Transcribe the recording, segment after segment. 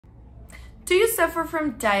Do you suffer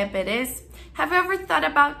from diabetes? Have you ever thought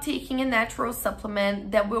about taking a natural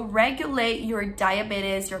supplement that will regulate your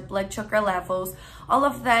diabetes, your blood sugar levels, all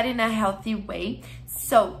of that in a healthy way?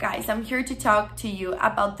 So guys, I'm here to talk to you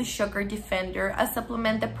about the Sugar Defender, a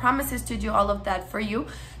supplement that promises to do all of that for you.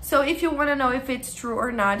 So if you want to know if it's true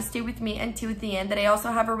or not, stay with me until the end. That I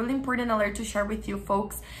also have a really important alert to share with you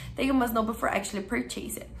folks that you must know before actually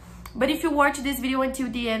purchase it. But if you watch this video until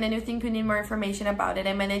the end and you think you need more information about it,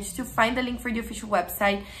 I managed to find the link for the official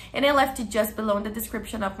website and I left it just below in the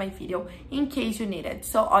description of my video in case you need it.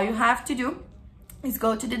 So all you have to do is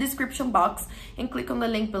go to the description box and click on the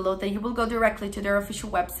link below, that you will go directly to their official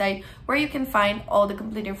website where you can find all the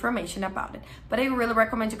complete information about it. But I really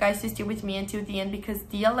recommend you guys to stay with me until the end because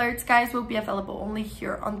the alerts, guys, will be available only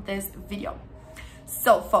here on this video.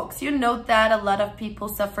 So folks, you know that a lot of people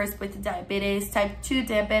suffers with diabetes, type 2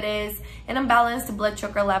 diabetes, and unbalanced blood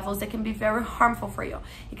sugar levels that can be very harmful for you.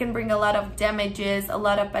 It can bring a lot of damages, a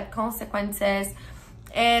lot of bad consequences,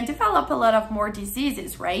 and develop a lot of more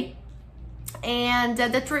diseases, right? And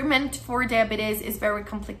the treatment for diabetes is very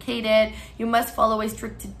complicated. You must follow a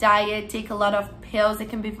strict diet, take a lot of pills. It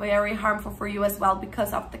can be very harmful for you as well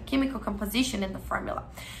because of the chemical composition in the formula.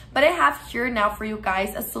 But I have here now for you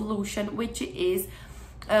guys a solution, which is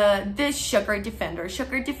this Sugar Defender.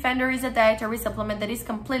 Sugar Defender is a dietary supplement that is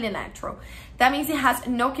completely natural. That means it has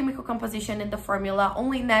no chemical composition in the formula,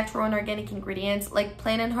 only natural and organic ingredients like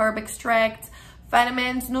plant and herb extracts,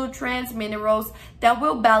 vitamins, nutrients, minerals that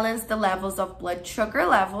will balance the levels of blood sugar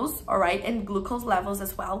levels, all right, and glucose levels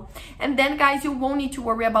as well. And then guys, you won't need to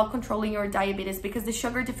worry about controlling your diabetes because the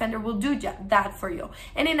Sugar Defender will do that for you,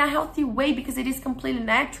 and in a healthy way because it is completely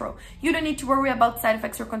natural. You don't need to worry about side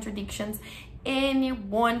effects or contradictions.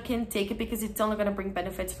 Anyone can take it because it's only going to bring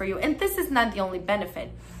benefits for you. And this is not the only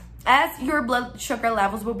benefit. As your blood sugar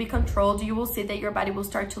levels will be controlled, you will see that your body will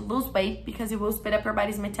start to lose weight because it will speed up your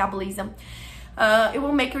body's metabolism. It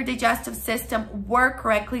will make your digestive system work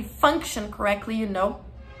correctly, function correctly, you know,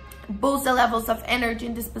 boost the levels of energy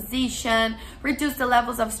and disposition, reduce the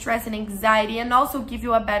levels of stress and anxiety, and also give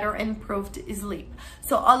you a better and improved sleep.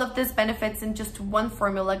 So all of these benefits in just one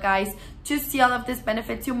formula, guys. To see all of these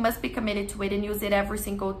benefits, you must be committed to it and use it every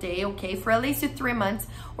single day, okay, for at least 3 months,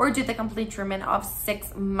 or do the complete treatment of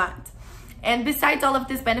 6 months. And besides all of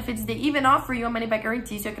these benefits, they even offer you a money-back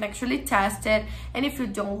guarantee, so you can actually test it. And if you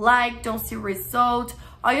don't see results,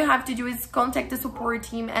 all you have to do is contact the support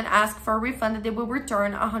team and ask for a refund, and they will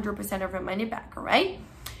return 100% of your money back, all right?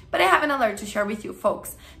 But I have an alert to share with you,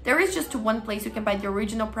 folks. There is just one place you can buy the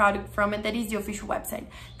original product from, and that is the official website.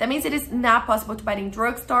 That means it is not possible to buy it in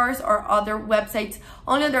drugstores or other websites,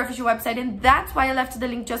 only on their official website, and that's why I left the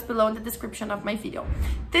link just below in the description of my video.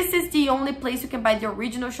 This is the only place you can buy the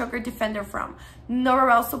original Sugar Defender from. Nowhere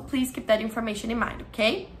else, so please keep that information in mind,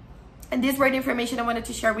 okay? And this right information I wanted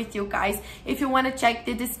to share with you guys. If you want to check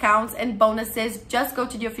the discounts and bonuses, just go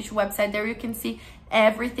to the official website. There you can see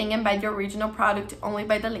everything and buy the original product only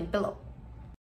by the link below.